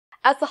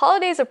As the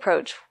holidays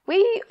approach,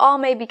 we all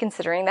may be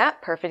considering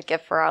that perfect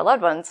gift for our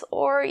loved ones,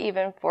 or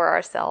even for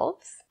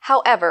ourselves.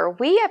 However,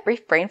 we at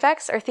Brief Brain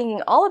Facts are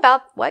thinking all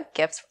about what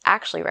gifts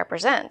actually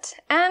represent,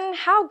 and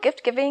how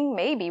gift-giving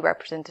may be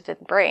represented in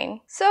the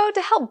brain. So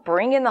to help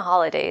bring in the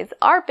holidays,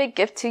 our big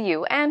gift to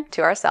you and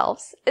to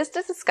ourselves is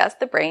to discuss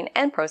the brain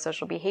and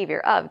prosocial behavior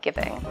of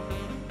giving.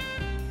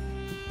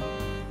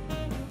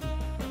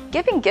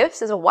 Giving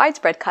gifts is a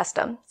widespread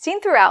custom, seen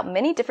throughout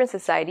many different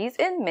societies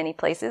in many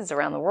places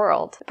around the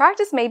world. The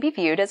practice may be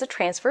viewed as a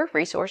transfer of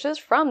resources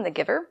from the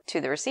giver to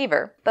the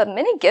receiver, but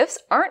many gifts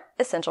aren't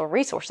essential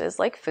resources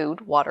like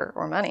food, water,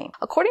 or money.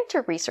 According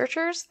to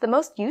researchers, the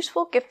most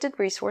useful gifted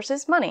resource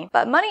is money,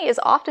 but money is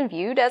often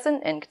viewed as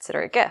an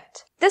inconsiderate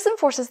gift. This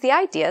enforces the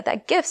idea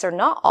that gifts are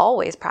not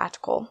always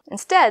practical.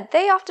 Instead,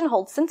 they often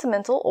hold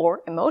sentimental or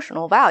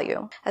emotional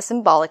value, a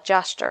symbolic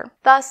gesture.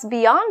 Thus,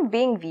 beyond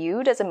being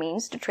viewed as a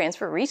means to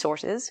transfer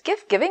resources,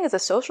 gift giving is a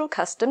social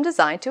custom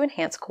designed to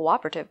enhance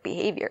cooperative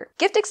behavior.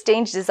 Gift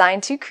exchange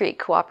designed to create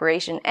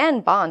cooperation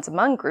and bonds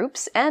among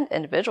groups and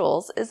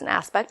individuals is an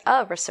aspect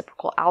of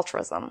reciprocal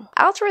altruism.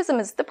 Altruism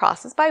is the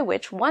process by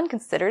which one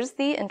considers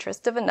the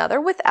interest of another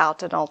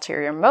without an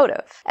ulterior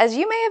motive. As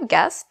you may have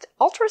guessed,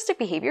 altruistic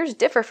behaviors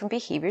differ from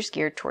behaviors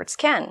geared towards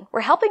kin,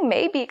 where helping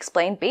may be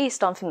explained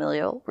based on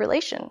familial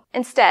relation.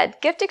 Instead,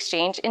 gift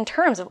exchange in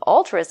terms of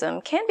altruism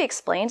can be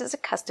explained as a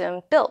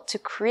custom built to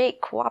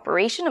create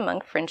cooperation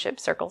among friendship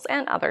circles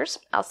and others,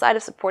 outside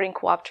of supporting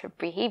cooperative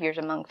behaviors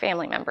among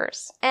family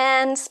members.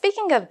 And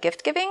speaking of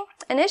gift giving,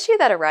 an issue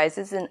that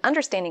arises in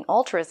understanding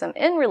altruism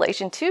in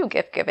relation to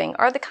gift giving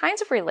are the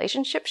kinds of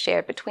relationships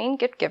shared between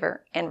gift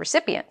giver and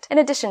recipient, in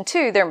addition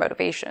to their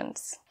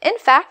motivations. In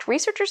fact,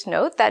 researchers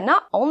note that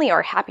not only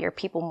are happier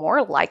people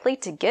more likely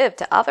to give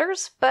to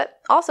others, but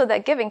also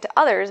that giving to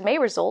others may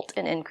result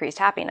in increased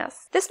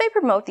happiness. This may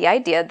promote the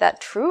idea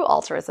that true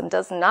altruism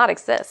does not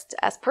exist,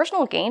 as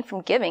personal gain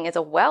from giving is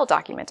a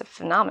well-documented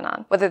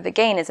phenomenon, whether the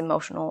gain is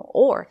emotional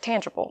or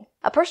tangible.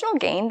 A personal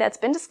gain that's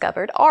been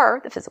discovered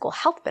are the physical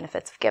health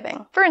benefits of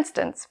giving. For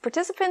instance,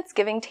 participants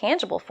giving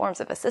tangible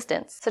forms of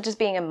assistance, such as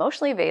being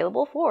emotionally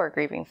available for a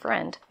grieving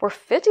friend, were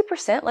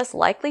 50% less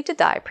likely to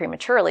die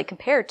prematurely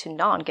compared to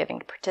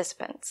non-giving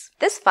participants.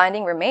 This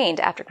finding remained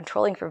after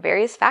controlling for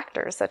various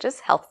factors such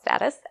as health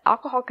status,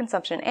 alcohol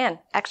consumption, and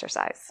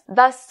exercise.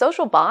 Thus,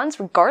 social bonds,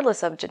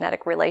 regardless of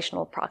genetic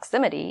relational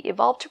proximity,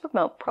 evolved to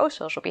promote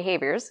prosocial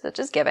behaviors, such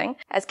as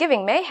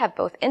giving may have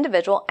both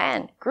individual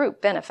and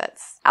group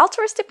benefits.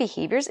 Altruistic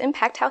behaviors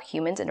impact how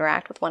humans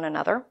interact with one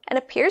another and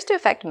appears to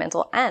affect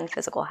mental and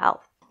physical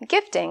health.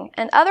 Gifting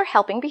and other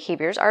helping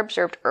behaviors are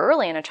observed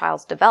early in a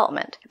child's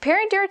development,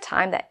 appearing during a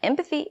time that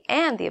empathy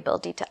and the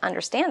ability to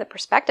understand the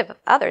perspective of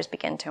others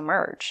begin to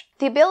emerge.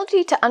 The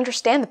ability to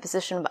understand the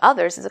position of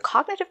others is a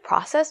cognitive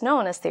process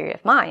known as theory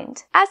of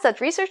mind. As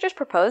such, researchers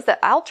propose that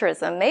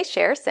altruism may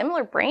share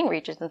similar brain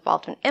regions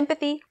involved in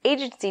empathy,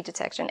 agency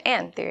detection,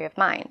 and theory of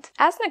mind.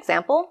 As an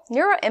example,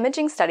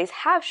 neuroimaging studies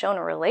have shown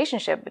a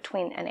relationship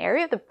between an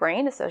area of the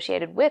brain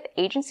associated with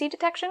agency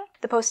detection,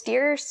 the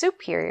posterior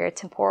superior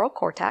temporal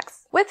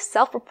cortex, with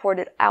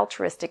self-reported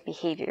altruistic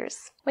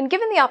behaviors. When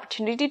given the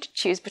opportunity to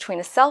choose between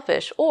a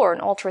selfish or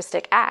an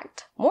altruistic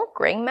act, more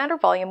gray matter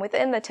volume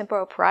within the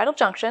temporoparietal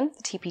junction,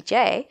 the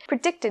TPJ,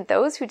 predicted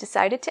those who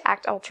decided to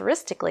act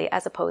altruistically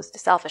as opposed to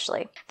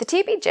selfishly. The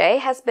TPJ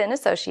has been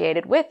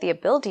associated with the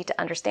ability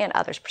to understand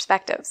others'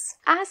 perspectives.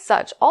 As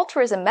such,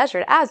 altruism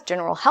measured as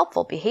general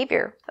helpful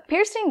behavior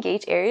appears to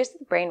engage areas of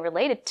the brain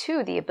related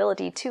to the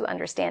ability to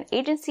understand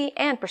agency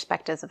and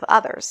perspectives of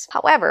others.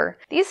 However,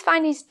 these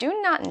findings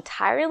do not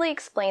entirely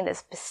explain the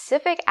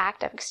specific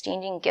act of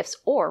exchanging gifts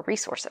or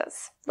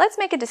resources. Let's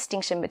make a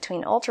distinction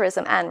between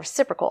altruism and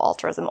reciprocal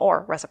altruism,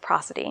 or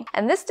reciprocity,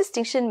 and this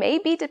distinction may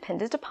be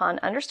dependent upon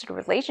understood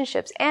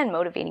relationships and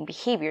motivating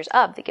behaviors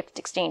of the gift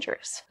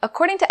exchangers.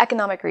 According to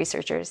economic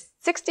researchers,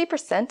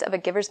 60% of a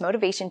giver's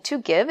motivation to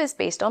give is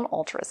based on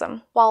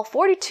altruism, while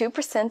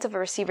 42% of a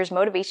receiver's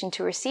motivation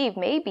to receive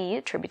may be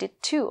attributed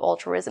to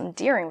altruism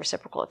during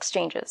reciprocal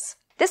exchanges.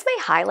 This may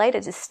highlight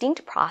a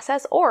distinct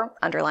process or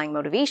underlying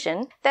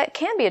motivation that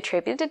can be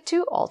attributed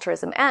to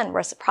altruism and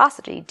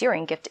reciprocity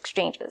during gift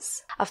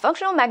exchanges. A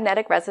functional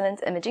magnetic resonance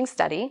imaging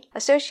study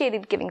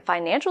associated giving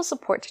financial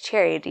support to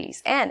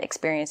charities and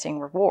experiencing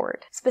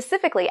reward.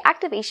 Specifically,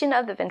 activation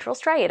of the ventral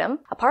striatum,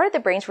 a part of the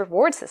brain's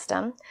reward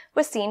system,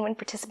 was seen when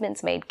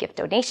participants made gift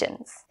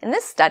donations. In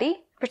this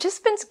study,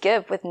 participants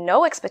give with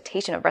no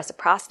expectation of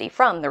reciprocity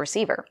from the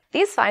receiver.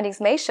 These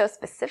findings may show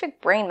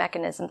specific brain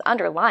mechanisms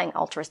underlying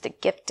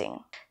altruistic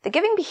gifting. The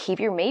giving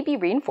behavior may be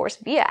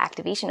reinforced via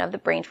activation of the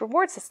brain's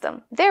reward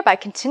system, thereby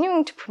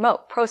continuing to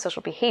promote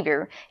prosocial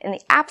behavior in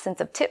the absence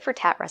of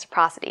tit-for-tat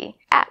reciprocity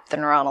at the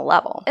neuronal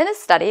level. In a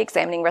study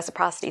examining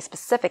reciprocity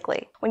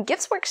specifically, when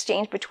gifts were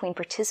exchanged between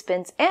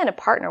participants and a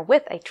partner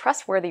with a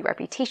trustworthy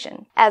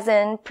reputation, as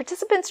in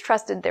participants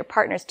trusted their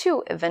partners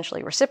to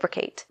eventually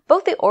reciprocate,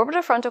 both the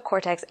orbitofrontal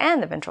cortex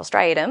and the ventral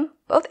striatum,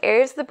 both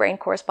areas of the brain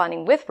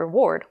corresponding with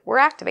reward were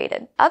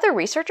activated. Other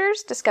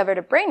researchers discovered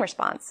a brain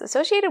response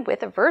associated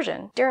with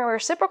aversion during a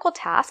reciprocal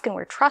task and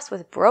where trust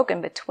was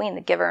broken between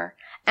the giver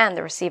and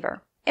the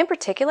receiver. In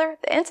particular,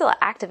 the insula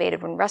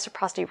activated when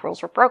reciprocity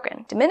rules were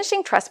broken,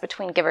 diminishing trust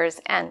between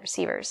givers and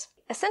receivers.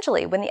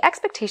 Essentially, when the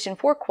expectation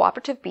for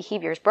cooperative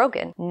behavior is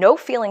broken, no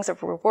feelings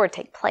of reward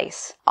take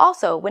place.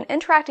 Also, when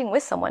interacting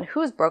with someone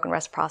who's broken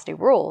reciprocity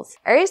rules,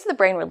 areas of the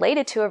brain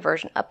related to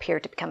aversion appear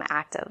to become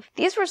active.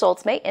 These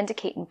results may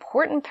indicate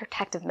important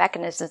protective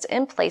mechanisms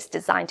in place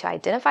designed to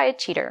identify a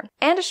cheater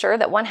and assure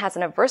that one has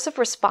an aversive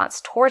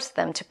response towards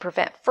them to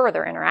prevent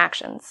further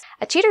interactions.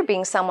 A cheater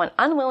being someone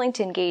unwilling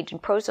to engage in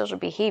prosocial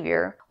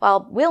behavior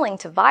while willing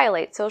to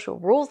violate social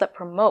rules that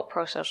promote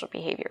prosocial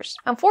behaviors.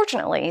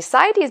 Unfortunately,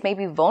 societies may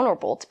be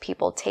vulnerable to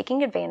people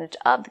taking advantage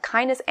of the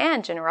kindness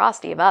and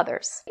generosity of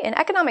others. In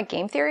economic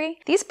game theory,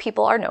 these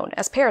people are known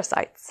as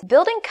parasites.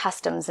 Building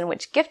customs in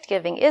which gift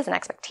giving is an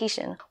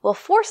expectation will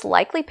force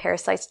likely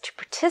parasites to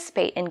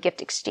participate in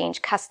gift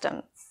exchange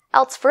customs.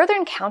 Else further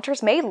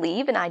encounters may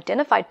leave an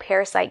identified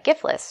parasite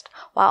gift list,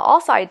 while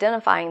also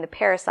identifying the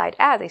parasite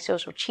as a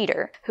social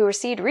cheater who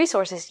received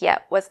resources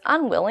yet was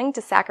unwilling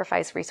to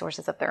sacrifice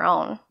resources of their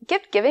own.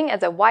 Gift giving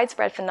as a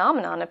widespread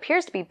phenomenon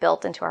appears to be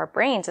built into our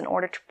brains in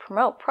order to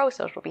promote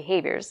pro-social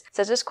behaviors,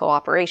 such as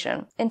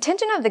cooperation.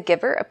 Intention of the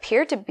giver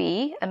appear to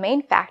be a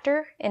main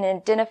factor in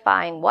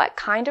identifying what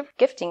kind of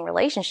gifting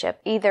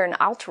relationship, either an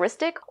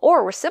altruistic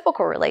or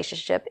reciprocal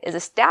relationship, is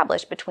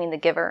established between the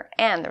giver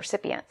and the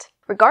recipient.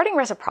 Regarding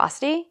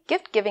reciprocity,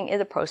 gift-giving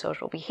is a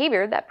prosocial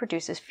behavior that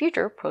produces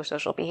future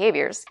prosocial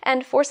behaviors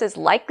and forces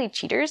likely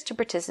cheaters to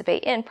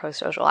participate in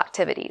prosocial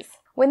activities.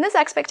 When this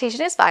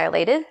expectation is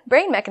violated,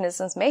 brain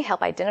mechanisms may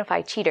help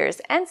identify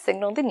cheaters and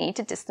signal the need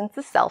to distance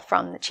the self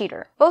from the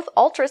cheater. Both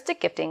altruistic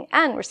gifting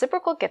and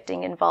reciprocal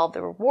gifting involve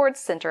the reward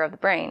center of the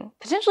brain,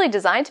 potentially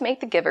designed to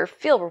make the giver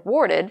feel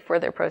rewarded for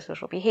their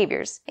prosocial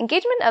behaviors.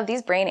 Engagement of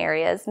these brain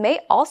areas may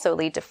also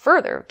lead to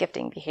further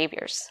gifting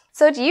behaviors.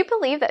 So do you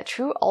believe that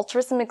true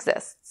altruism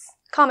exists?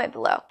 Comment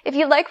below. If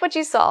you like what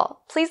you saw,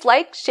 please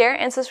like, share,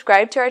 and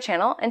subscribe to our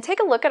channel, and take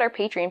a look at our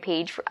Patreon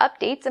page for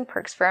updates and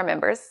perks for our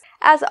members.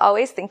 As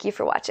always, thank you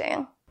for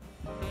watching.